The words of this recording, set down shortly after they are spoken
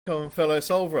Fellow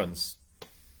Sovereigns.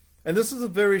 And this is a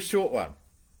very short one.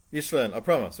 Yes, Lynn, I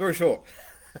promise. Very short.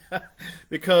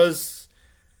 Because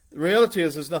the reality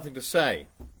is there's nothing to say.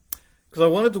 Because I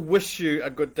wanted to wish you a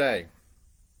good day.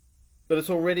 But it's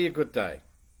already a good day.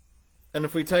 And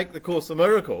if we take the Course of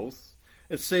Miracles,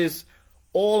 it says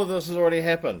all of this has already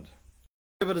happened.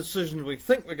 Whatever decisions we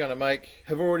think we're going to make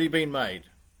have already been made.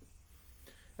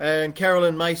 And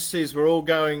Carolyn Mace says we're all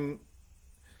going,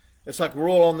 it's like we're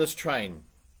all on this train.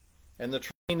 And the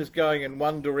train is going in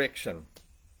one direction.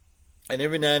 And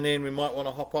every now and then we might want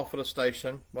to hop off at a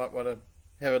station, might want to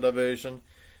have a diversion.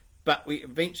 But we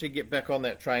eventually get back on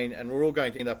that train and we're all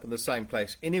going to end up in the same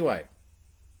place anyway.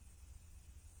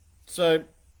 So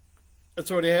it's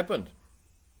already happened.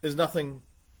 There's nothing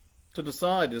to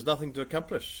decide. There's nothing to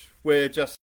accomplish. We're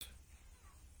just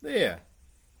there.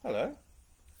 Hello.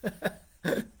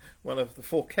 One of the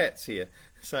 4 cats here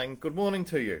saying good morning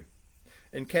to you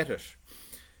in Cattish.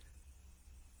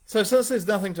 So since there's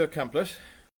nothing to accomplish,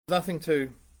 nothing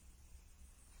to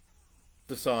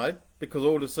decide, because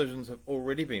all decisions have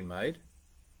already been made,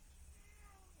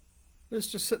 let's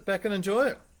just sit back and enjoy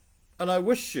it. And I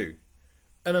wish you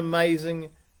an amazing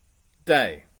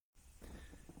day.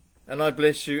 And I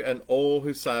bless you and all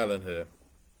who sail in her.